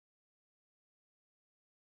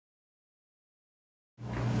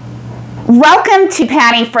Welcome to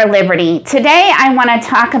Patty for Liberty. Today I want to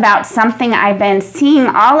talk about something I've been seeing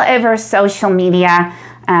all over social media.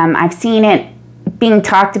 I've seen it being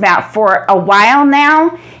talked about for a while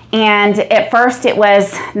now, and at first it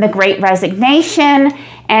was the Great Resignation,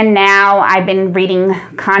 and now I've been reading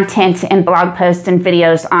content and blog posts and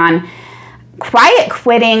videos on quiet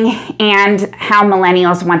quitting and how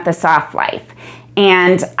millennials want the soft life.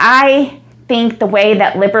 And I think the way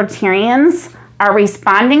that libertarians are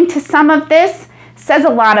responding to some of this says a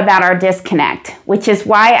lot about our disconnect, which is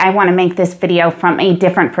why I want to make this video from a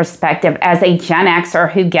different perspective as a Gen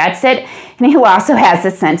Xer who gets it and who also has a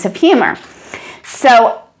sense of humor.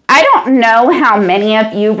 So I don't know how many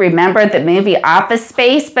of you remember the movie Office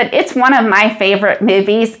Space, but it's one of my favorite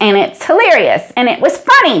movies and it's hilarious. And it was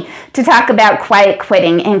funny to talk about quiet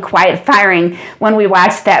quitting and quiet firing when we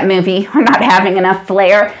watched that movie. We're not having enough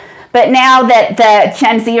flair. But now that the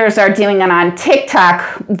Gen Zers are doing it on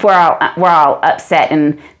TikTok, we're all upset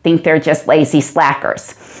and think they're just lazy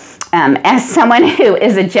slackers. As someone who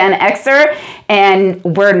is a Gen Xer and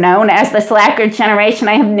we're known as the slacker generation,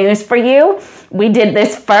 I have news for you. We did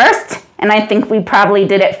this first, and I think we probably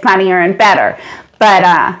did it funnier and better.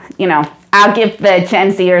 But, you know, I'll give the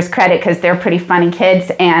Gen Zers credit because they're pretty funny kids,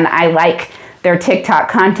 and I like their TikTok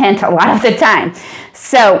content a lot of the time.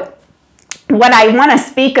 So what I want to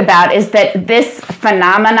speak about is that this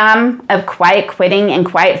phenomenon of quiet quitting and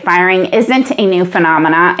quiet firing isn't a new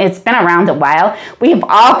phenomenon. It's been around a while. We've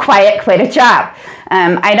all quiet quit a job.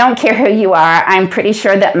 I don't care who you are. I'm pretty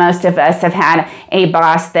sure that most of us have had a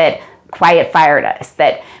boss that quiet fired us,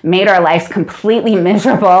 that made our lives completely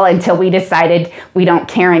miserable until we decided we don't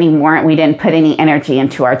care anymore and we didn't put any energy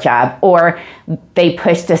into our job, or they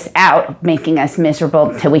pushed us out, making us miserable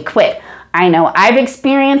until we quit. I know I've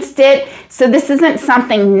experienced it, so this isn't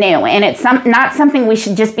something new, and it's not something we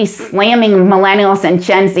should just be slamming millennials and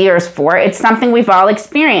Gen Zers for. It's something we've all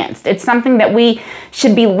experienced. It's something that we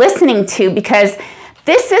should be listening to, because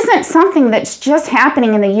this isn't something that's just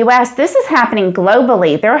happening in the U.S. This is happening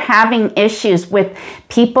globally. They're having issues with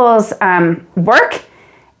people's work,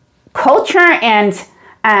 culture, and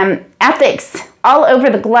ethics all over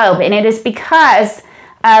the globe, and it is because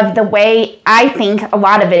of the way, I think a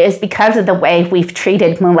lot of it is because of the way we've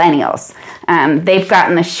treated millennials. They've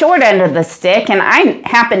gotten the short end of the stick, and I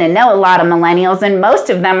happen to know a lot of millennials, and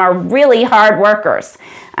most of them are really hard workers.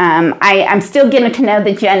 I'm still getting to know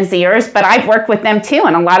the Gen Zers, but I've worked with them too,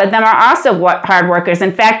 and a lot of them are also hard workers.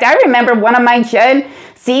 In fact, I remember one of my Gen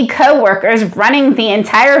Z co-workers running the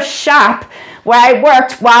entire shop where I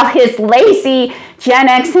worked while his lazy Gen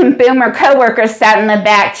X and Boomer co-workers sat in the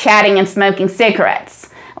back chatting and smoking cigarettes,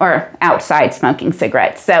 or outside smoking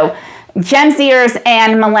cigarettes. So Gen Zers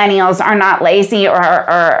and millennials are not lazy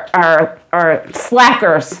or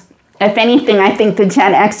slackers. If anything, I think the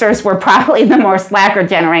Gen Xers were probably the more slacker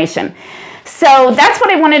generation. So that's what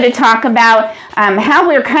I wanted to talk about, how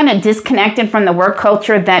we're kind of disconnected from the work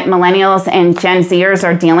culture that millennials and Gen Zers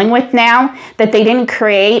are dealing with now, that they didn't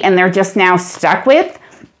create and they're just now stuck with.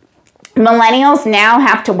 Millennials now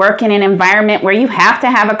have to work in an environment where you have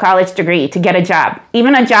to have a college degree to get a job,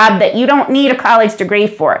 even a job that you don't need a college degree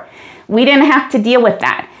for. We didn't have to deal with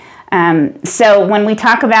that. So when we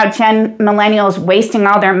talk about millennials wasting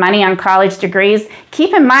all their money on college degrees,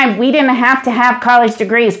 keep in mind we didn't have to have college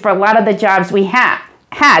degrees for a lot of the jobs we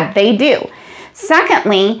had. They do.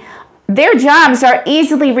 Secondly, their jobs are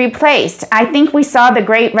easily replaced. I think we saw the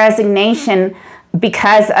Great Resignation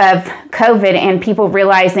because of COVID and people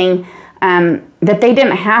realizing that they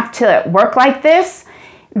didn't have to work like this.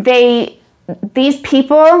 These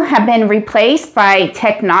people have been replaced by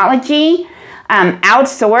technology,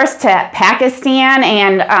 outsourced to Pakistan,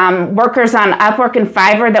 and workers on Upwork and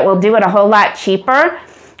Fiverr that will do it a whole lot cheaper.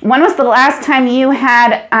 When was the last time you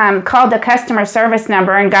had called a customer service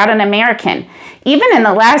number and got an American? Even in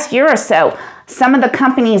the last year or so, some of the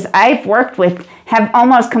companies I've worked with have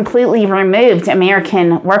almost completely removed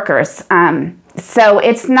American workers. So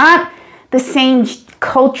it's not the same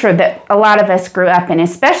culture that a lot of us grew up in,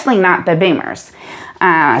 especially not the boomers.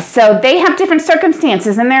 So they have different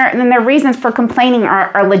circumstances, and their reasons for complaining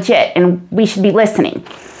are legit, and we should be listening.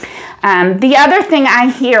 The other thing I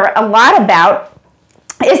hear a lot about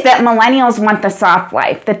is that millennials want the soft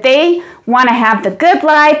life, that they want to have the good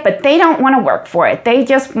life, but they don't want to work for it. They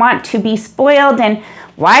just want to be spoiled, and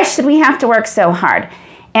why should we have to work so hard?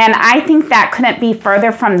 And I think that couldn't be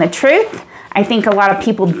further from the truth. I think a lot of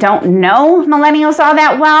people don't know millennials all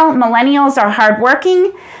that well. Millennials are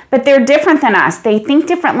hardworking, but they're different than us. They think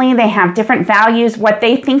differently. They have different values. What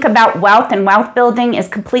they think about wealth and wealth building is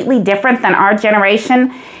completely different than our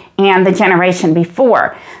generation and the generation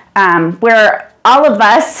before. Where all of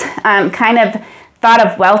us kind of thought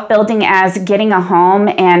of wealth building as getting a home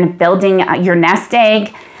and building your nest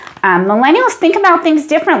egg. Millennials think about things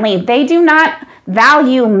differently. They do not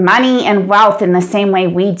value money and wealth in the same way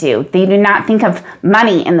we do. They do not think of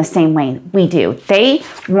money in the same way we do. They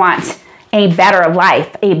want a better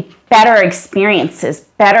life, a better experiences,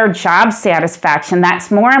 better job satisfaction. That's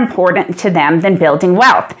more important to them than building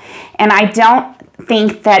wealth. And I don't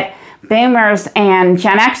think that boomers and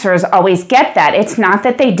Gen Xers always get that. It's not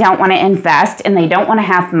that they don't want to invest and they don't want to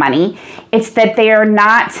have money. It's that they are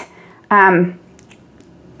not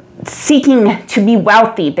seeking to be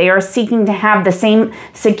wealthy. They are seeking to have the same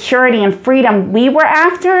security and freedom we were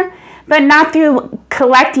after, but not through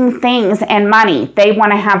collecting things and money. They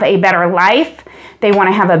want to have a better life. They want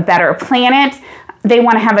to have a better planet. They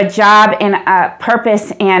want to have a job and a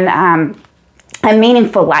purpose and a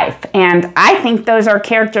meaningful life. And I think those are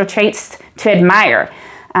character traits to admire.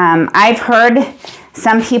 I've heard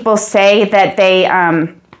some people say that they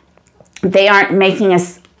aren't making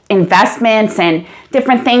investments and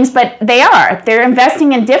different things, but they are. They're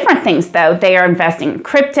investing in different things, though. They are investing in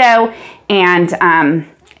crypto and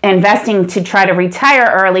investing to try to retire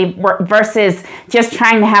early versus just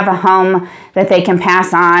trying to have a home that they can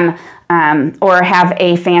pass on or have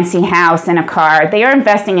a fancy house and a car. They are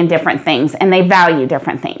investing in different things, and they value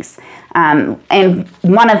different things. And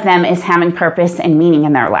one of them is having purpose and meaning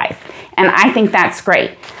in their life. And I think that's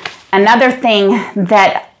great. Another thing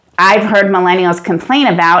that I've heard millennials complain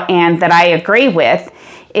about and that I agree with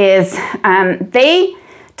is they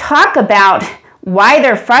talk about why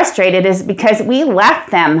they're frustrated is because we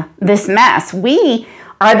left them this mess. We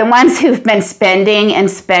are the ones who've been spending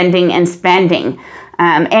and spending and spending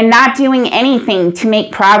and not doing anything to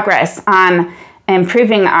make progress on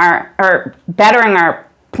improving or bettering our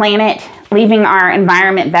planet, leaving our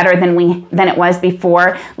environment better than it was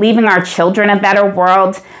before, leaving our children a better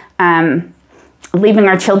world, leaving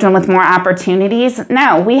our children with more opportunities.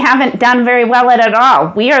 No, we haven't done very well at it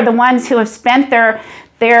all. We are the ones who have spent their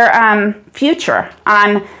future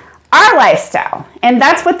on our lifestyle. And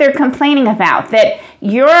that's what they're complaining about, that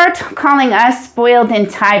you're calling us spoiled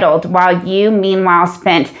entitled while you meanwhile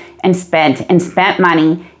spent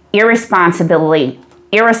money irresponsibly,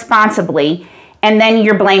 and then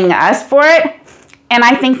you're blaming us for it. And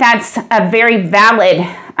I think that's a very valid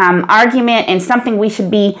argument and something we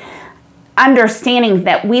should be understanding,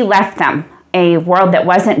 that we left them a world that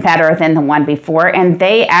wasn't better than the one before, and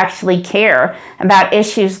they actually care about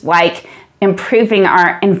issues like improving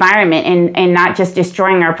our environment and not just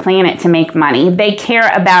destroying our planet to make money. They care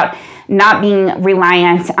about not being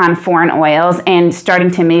reliant on foreign oils and starting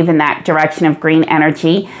to move in that direction of green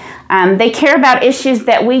energy. They care about issues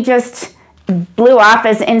that we just blew off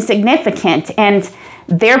as insignificant, and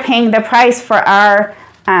they're paying the price for our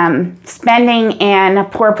spending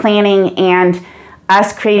and poor planning and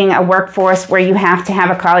us creating a workforce where you have to have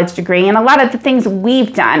a college degree, and a lot of the things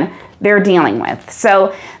we've done they're dealing with.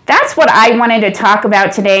 So that's what I wanted to talk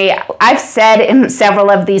about today. I've said in several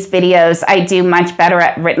of these videos I do much better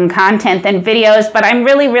at written content than videos, but I'm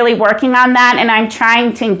really working on that, and I'm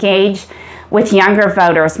trying to engage with younger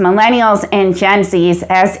voters, millennials and Gen Zs,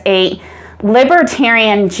 as a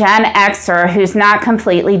libertarian Gen Xer who's not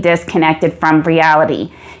completely disconnected from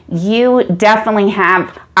reality. You definitely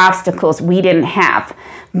have obstacles we didn't have,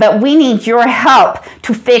 but we need your help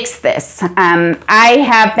to fix this. I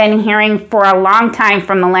have been hearing for a long time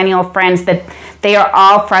from millennial friends that they are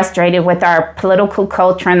all frustrated with our political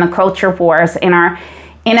culture and the culture wars and our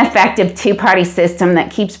ineffective two-party system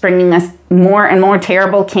that keeps bringing us more and more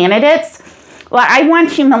terrible candidates. Well, I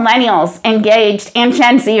want you millennials engaged, and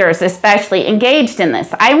Gen Zers especially, engaged in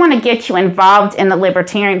this. I want to get you involved in the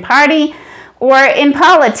Libertarian Party or in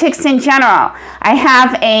politics in general. I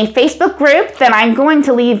have a Facebook group that I'm going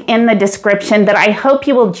to leave in the description that I hope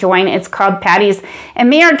you will join. It's called Patty's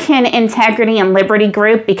American Integrity and Liberty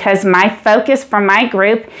Group, because my focus for my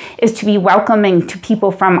group is to be welcoming to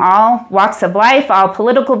people from all walks of life, all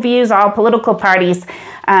political views, all political parties.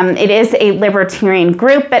 It is a libertarian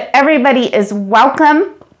group, but everybody is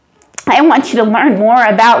welcome. I want you to learn more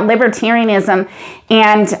about libertarianism,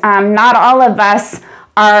 and not all of us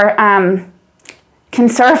are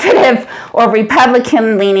conservative or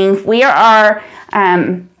Republican leaning. We are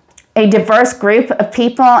a diverse group of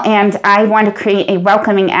people, and I want to create a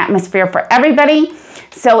welcoming atmosphere for everybody.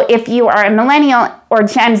 So if you are a millennial or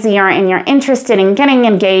Gen Zer and you're interested in getting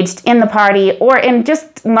engaged in the party or in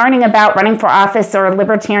just learning about running for office or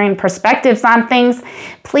libertarian perspectives on things,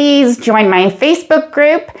 please join my Facebook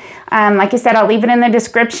group. Like I said, I'll leave it in the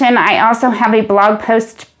description. I also have a blog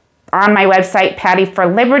post on my website, Patty for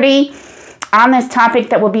Liberty. on this topic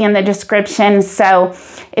that will be in the description. So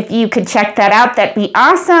if you could check that out, that'd be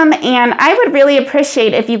awesome. And I would really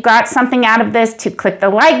appreciate if you got something out of this to click the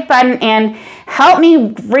like button and help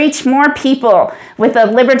me reach more people with a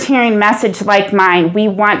libertarian message like mine. We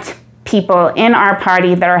want people in our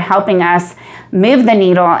party that are helping us move the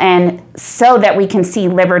needle and so that we can see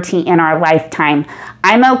liberty in our lifetime.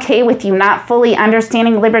 I'm okay with you not fully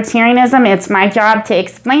understanding libertarianism. It's my job to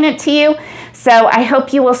explain it to you. So I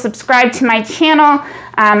hope you will subscribe to my channel.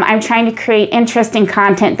 I'm trying to create interesting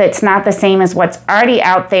content that's not the same as what's already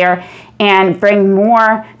out there and bring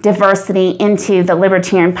more diversity into the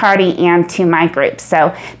Libertarian Party and to my group.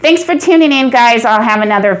 So thanks for tuning in, guys. I'll have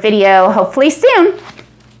another video hopefully soon.